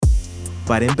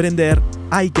Para emprender,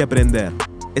 hay que aprender.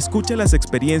 Escucha las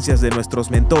experiencias de nuestros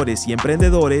mentores y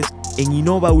emprendedores en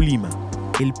Ulima,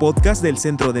 el podcast del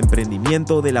Centro de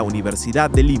Emprendimiento de la Universidad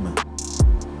de Lima.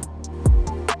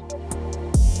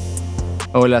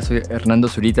 Hola, soy Hernando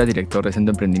Zurita, director de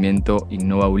Centro de Emprendimiento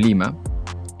Ulima.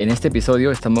 En este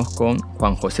episodio estamos con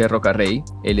Juan José Roca Rey.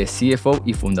 Él es CFO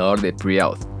y fundador de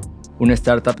Preauth, una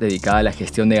startup dedicada a la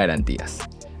gestión de garantías.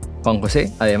 Juan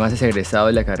José, además, es egresado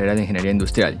de la carrera de Ingeniería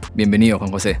Industrial. Bienvenido,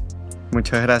 Juan José.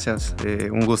 Muchas gracias,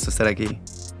 un gusto estar aquí.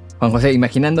 Juan José,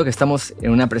 imaginando que estamos en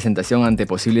una presentación ante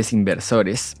posibles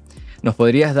inversores, ¿nos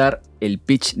podrías dar el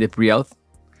pitch de Preauth?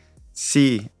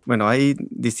 Sí, bueno, hay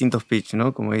distintos pitch,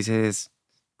 ¿no? Como dices,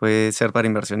 puede ser para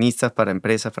inversionistas, para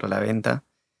empresas, para la venta.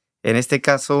 En este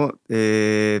caso,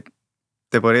 te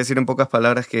podría decir en pocas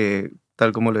palabras que,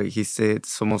 tal como lo dijiste,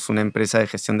 somos una empresa de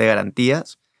gestión de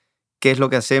garantías. ¿Qué es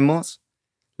lo que hacemos?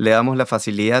 Le damos la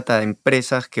facilidad a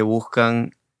empresas que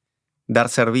buscan dar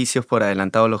servicios por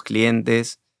adelantado a los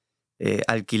clientes,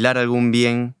 alquilar algún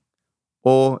bien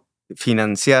o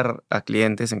financiar a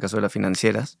clientes en caso de las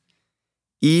financieras,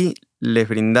 y les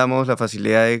brindamos la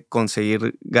facilidad de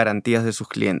conseguir garantías de sus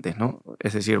clientes, ¿no?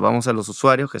 Es decir, vamos a los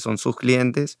usuarios que son sus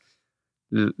clientes,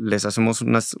 les hacemos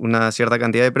una cierta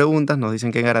cantidad de preguntas, nos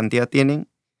dicen qué garantía tienen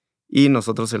y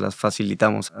nosotros se las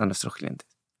facilitamos a nuestros clientes.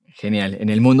 Genial. En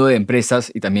el mundo de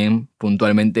empresas y también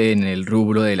puntualmente en el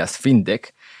rubro de las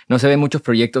fintech, no se ven muchos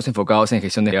proyectos enfocados en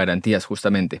gestión de garantías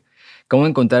justamente. ¿Cómo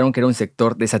encontraron que era un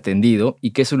sector desatendido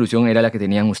y qué solución era la que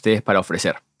tenían ustedes para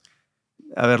ofrecer?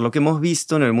 A ver, lo que hemos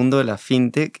visto en el mundo de la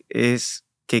fintech es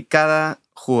que cada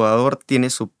jugador tiene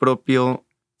su propio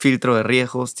filtro de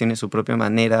riesgos, tiene su propia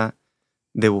manera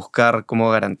de buscar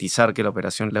cómo garantizar que la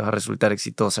operación les va a resultar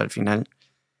exitosa al final.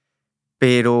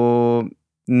 Pero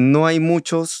no hay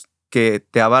muchos que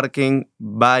te abarquen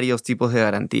varios tipos de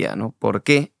garantía, ¿no? ¿Por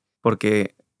qué?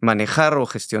 Porque manejar o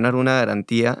gestionar una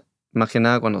garantía, más que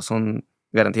nada cuando son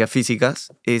garantías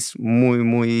físicas, es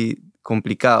muy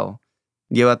complicado.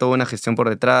 Lleva toda una gestión por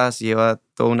detrás, lleva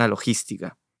toda una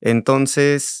logística.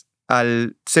 Entonces,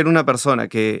 al ser una persona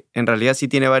que en realidad sí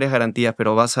tiene varias garantías,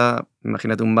 pero vas a,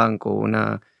 imagínate un banco o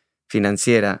una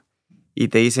financiera, y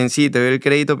te dicen, sí, te doy el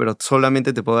crédito, pero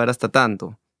solamente te puedo dar hasta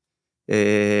tanto.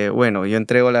 Bueno, yo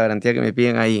entrego la garantía que me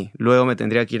piden ahí. Luego me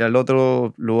tendría que ir al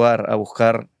otro lugar a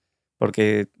buscar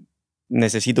porque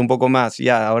necesito un poco más.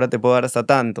 Ya, ahora te puedo dar hasta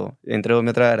tanto. Entrego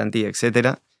mi otra garantía,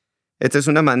 etc. Esta es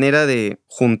una manera de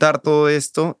juntar todo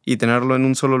esto y tenerlo en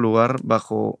un solo lugar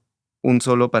bajo un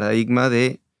solo paradigma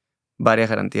de varias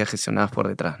garantías gestionadas por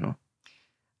detrás, ¿no?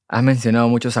 Has mencionado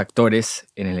muchos actores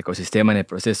en el ecosistema, en el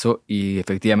proceso y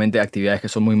efectivamente actividades que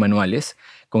son muy manuales.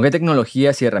 ¿Con qué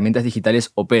tecnologías y herramientas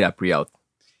digitales opera Preauth?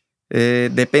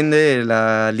 Depende de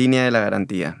la línea de la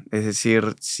garantía. Es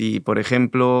decir, si por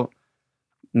ejemplo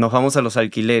nos vamos a los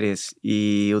alquileres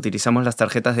y utilizamos las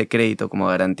tarjetas de crédito como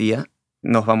garantía,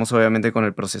 nos vamos obviamente con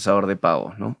el procesador de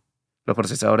pagos, ¿no? Los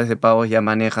procesadores de pagos ya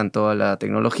manejan toda la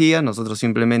tecnología, nosotros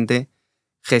simplemente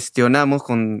gestionamos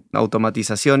con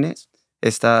automatizaciones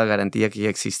esta garantía que ya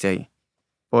existe ahí.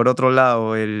 Por otro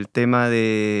lado, el tema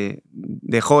de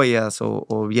joyas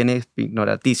o bienes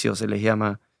ignoraticios, se les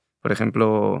llama, por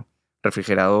ejemplo,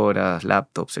 refrigeradoras,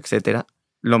 laptops, etc.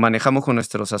 Lo manejamos con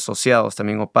nuestros asociados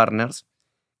también o partners,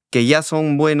 que ya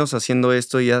son buenos haciendo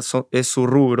esto, es su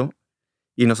rubro,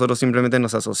 y nosotros simplemente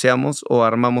nos asociamos o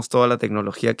armamos toda la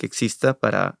tecnología que exista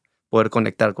para poder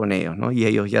conectar con ellos, ¿no? Y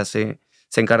ellos ya se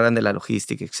encargan de la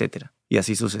logística, etc. Y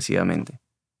así sucesivamente.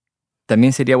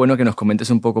 También sería bueno que nos comentes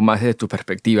un poco más desde tu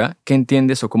perspectiva. ¿Qué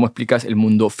entiendes o cómo explicas el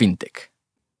mundo fintech?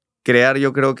 Crear,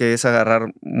 yo creo que es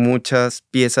agarrar muchas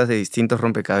piezas de distintos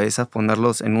rompecabezas,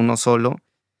 ponerlos en uno solo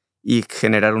y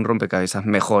generar un rompecabezas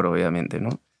mejor, obviamente,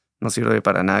 ¿no? No sirve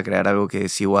para nada crear algo que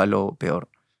es igual o peor.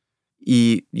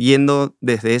 Y yendo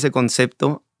desde ese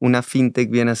concepto, una fintech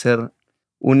viene a ser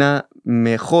una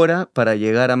mejora para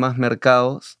llegar a más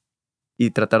mercados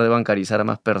y tratar de bancarizar a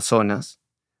más personas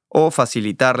o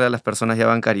facilitarle a las personas ya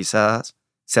bancarizadas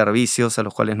servicios a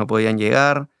los cuales no podían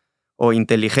llegar, o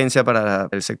inteligencia para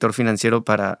el sector financiero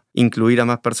para incluir a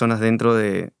más personas dentro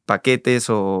de paquetes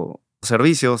o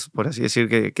servicios, por así decir,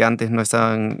 que antes no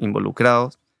estaban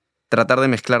involucrados, tratar de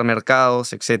mezclar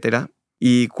mercados, etc.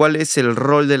 ¿Y cuál es el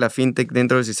rol de la fintech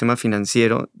dentro del sistema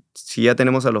financiero? Si ya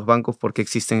tenemos a los bancos, ¿por qué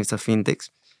existen estas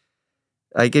fintechs?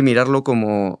 Hay que mirarlo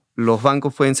como los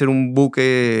bancos pueden ser un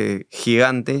buque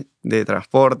gigante de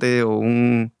transporte o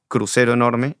un crucero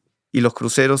enorme, y los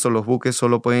cruceros o los buques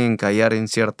solo pueden encallar en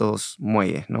ciertos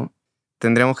muelles, ¿no?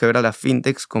 Tendríamos que ver a las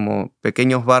fintechs como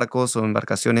pequeños barcos o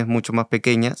embarcaciones mucho más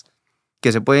pequeñas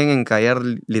que se pueden encallar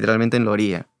literalmente en la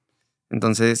orilla.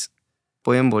 Entonces,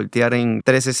 pueden voltear en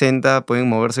 360, pueden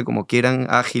moverse como quieran,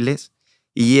 ágiles,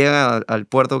 y llegan al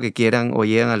puerto que quieran o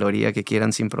llegan a la orilla que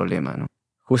quieran sin problema, ¿no?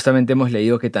 Justamente hemos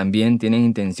leído que también tienen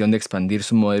intención de expandir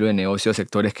su modelo de negocio a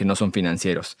sectores que no son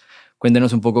financieros.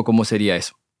 Cuéntanos un poco cómo sería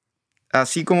eso.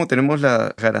 Así como tenemos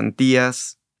las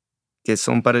garantías que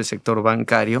son para el sector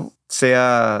bancario,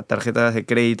 sea tarjetas de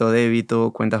crédito,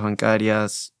 débito, cuentas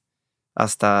bancarias,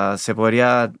 hasta se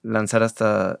podría lanzar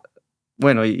hasta,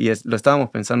 bueno, lo estábamos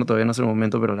pensando, todavía no es el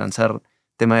momento, pero lanzar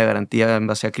tema de garantía en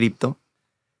base a cripto.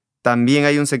 También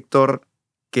hay un sector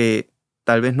que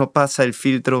tal vez no pasa el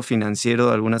filtro financiero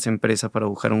de algunas empresas para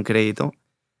buscar un crédito,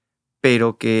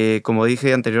 pero que, como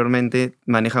dije anteriormente,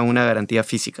 manejan una garantía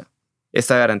física.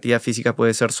 Esta garantía física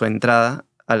puede ser su entrada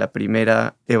a la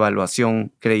primera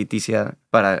evaluación crediticia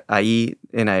para ahí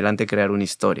en adelante crear una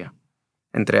historia.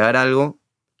 Entregar algo,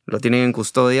 lo tienen en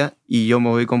custodia y yo me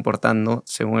voy comportando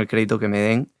según el crédito que me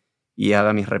den y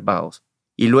haga mis repagos.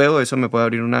 Y luego eso me puede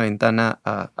abrir una ventana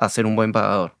a ser un buen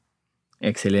pagador.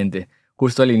 Excelente.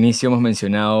 Justo al inicio hemos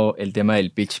mencionado el tema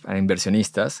del pitch a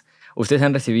inversionistas. Ustedes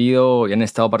han recibido y han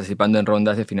estado participando en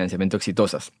rondas de financiamiento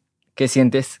exitosas. ¿Qué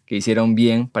sientes que hicieron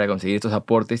bien para conseguir estos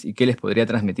aportes y qué les podría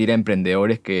transmitir a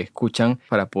emprendedores que escuchan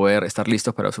para poder estar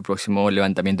listos para su próximo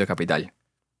levantamiento de capital?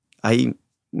 Hay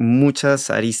muchas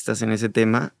aristas en ese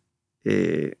tema.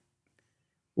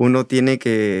 Uno tiene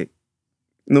que,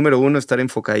 número uno, estar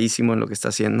enfocadísimo en lo que está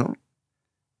haciendo.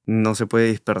 No se puede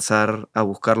dispersar a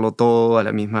buscarlo todo a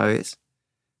la misma vez.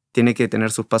 Tiene que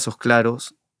tener sus pasos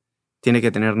claros. Tiene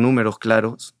que tener números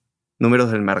claros. Números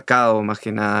del mercado, más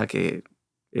que nada, que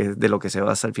es de lo que se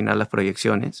basa al final las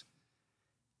proyecciones.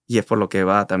 Y es por lo que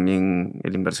va también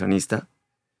el inversionista.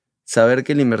 Saber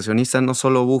que el inversionista no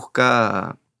solo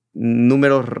busca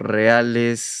números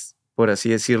reales, por así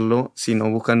decirlo, sino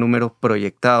busca números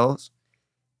proyectados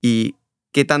y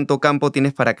qué tanto campo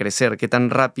tienes para crecer, qué tan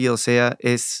rápido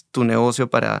es tu negocio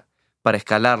para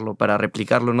escalarlo, para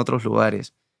replicarlo en otros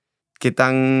lugares, qué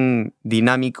tan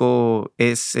dinámico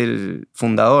es el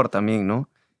fundador también, ¿no?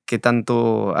 Qué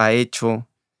tanto ha hecho,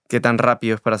 qué tan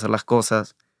rápido es para hacer las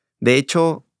cosas. De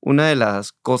hecho, una de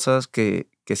las cosas que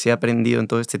se ha aprendido en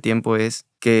todo este tiempo es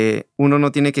que uno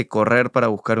no tiene que correr para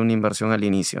buscar una inversión al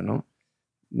inicio, ¿no?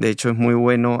 De hecho, es muy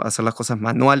bueno hacer las cosas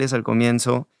manuales al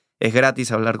comienzo. Es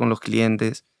gratis hablar con los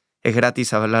clientes. Es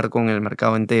gratis hablar con el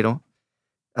mercado entero.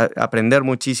 Aprender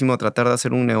muchísimo, tratar de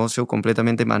hacer un negocio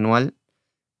completamente manual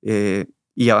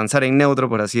y avanzar en neutro,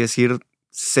 por así decir,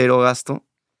 cero gasto,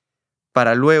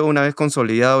 para luego, una vez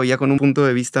consolidado, ya con un punto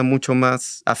de vista mucho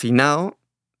más afinado,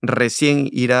 recién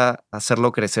ir a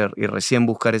hacerlo crecer y recién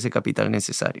buscar ese capital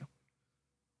necesario.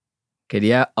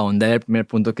 Quería ahondar en el primer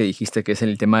punto que dijiste, que es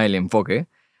el tema del enfoque,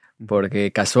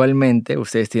 porque casualmente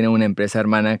ustedes tienen una empresa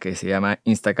hermana que se llama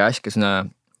Instacash, que es una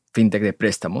fintech de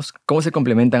préstamos. ¿Cómo se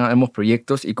complementan ambos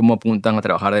proyectos y cómo apuntan a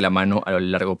trabajar de la mano a lo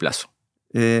largo plazo?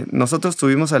 Nosotros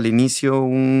tuvimos al inicio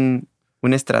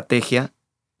una estrategia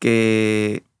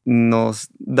que nos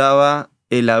daba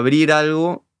el abrir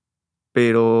algo,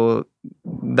 pero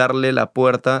darle la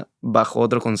puerta bajo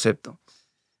otro concepto.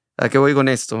 ¿A qué voy con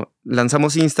esto?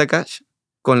 Lanzamos Instacash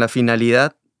con la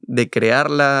finalidad de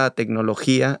crear la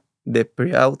tecnología de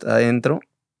Preauth adentro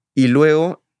y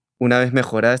luego, una vez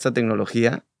mejorada esta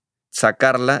tecnología,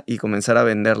 sacarla y comenzar a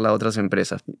venderla a otras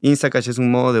empresas. Instacash es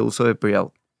un modo de uso de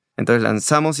Preauth. Entonces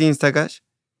lanzamos Instacash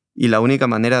y la única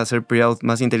manera de hacer Preauth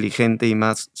más inteligente y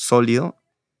más sólido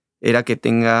era que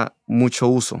tenga mucho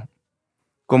uso.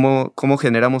 ¿Cómo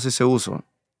generamos ese uso?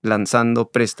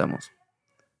 Lanzando préstamos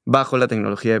bajo la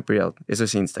tecnología de Preauth. Eso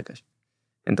es Instacash.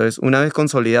 Entonces, una vez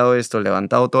consolidado esto,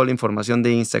 levantado toda la información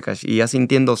de Instacash y ya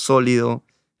sintiendo sólido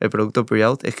el producto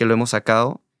Preauth, es que lo hemos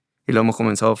sacado y lo hemos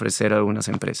comenzado a ofrecer a algunas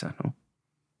empresas, ¿no?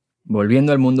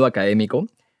 Volviendo al mundo académico,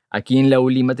 aquí en la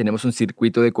Ulima tenemos un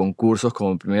circuito de concursos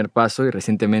como primer paso y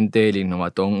recientemente el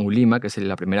Innovatón Ulima, que es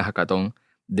la primera hackathon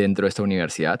dentro de esta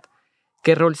universidad.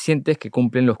 ¿Qué rol sientes que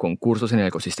cumplen los concursos en el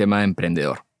ecosistema de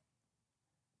emprendedor?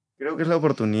 Creo que es la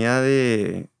oportunidad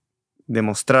de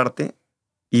mostrarte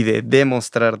y de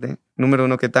demostrarte, número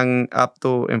uno, qué tan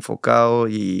apto, enfocado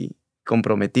y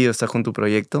comprometido estás con tu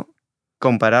proyecto,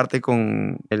 compararte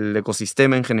con el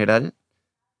ecosistema en general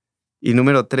y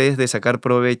número tres, de sacar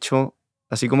provecho,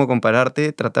 así como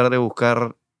compararte, tratar de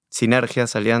buscar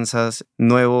sinergias, alianzas,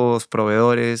 nuevos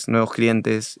proveedores, nuevos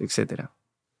clientes, etc.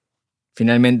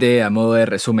 Finalmente, a modo de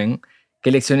resumen,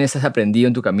 ¿qué lecciones has aprendido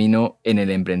en tu camino en el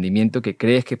emprendimiento que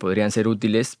crees que podrían ser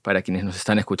útiles para quienes nos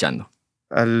están escuchando?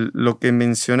 Lo que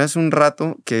mencioné hace un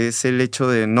rato, que es el hecho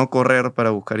de no correr para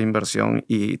buscar inversión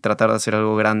y tratar de hacer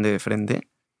algo grande de frente.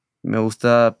 Me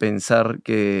gusta pensar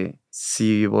que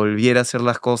si volviera a hacer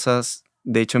las cosas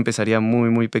De hecho, empezaría muy,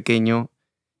 muy pequeño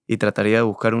y trataría de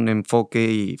buscar un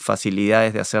enfoque y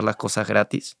facilidades de hacer las cosas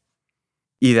gratis.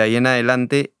 Y de ahí en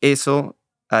adelante, eso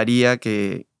haría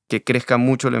que crezca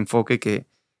mucho el enfoque, que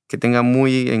tenga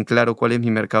muy en claro cuál es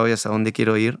mi mercado y hacia dónde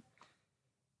quiero ir.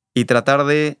 Y tratar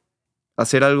de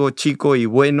hacer algo chico y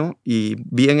bueno y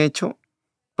bien hecho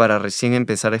para recién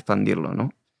empezar a expandirlo,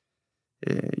 ¿no?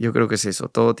 Yo creo que es eso.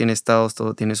 Todo tiene estados,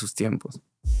 todo tiene sus tiempos.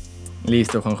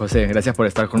 Listo, Juan José. Gracias por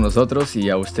estar con nosotros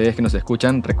y a ustedes que nos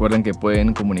escuchan, recuerden que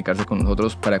pueden comunicarse con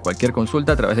nosotros para cualquier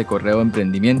consulta a través del correo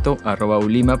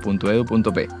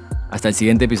emprendimiento@ulima.edu.p. Hasta el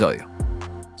siguiente episodio.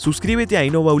 Suscríbete a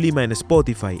Innova Ulima en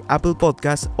Spotify, Apple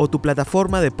Podcasts o tu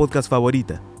plataforma de podcast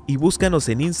favorita y búscanos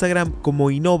en Instagram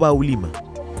como Innova Ulima.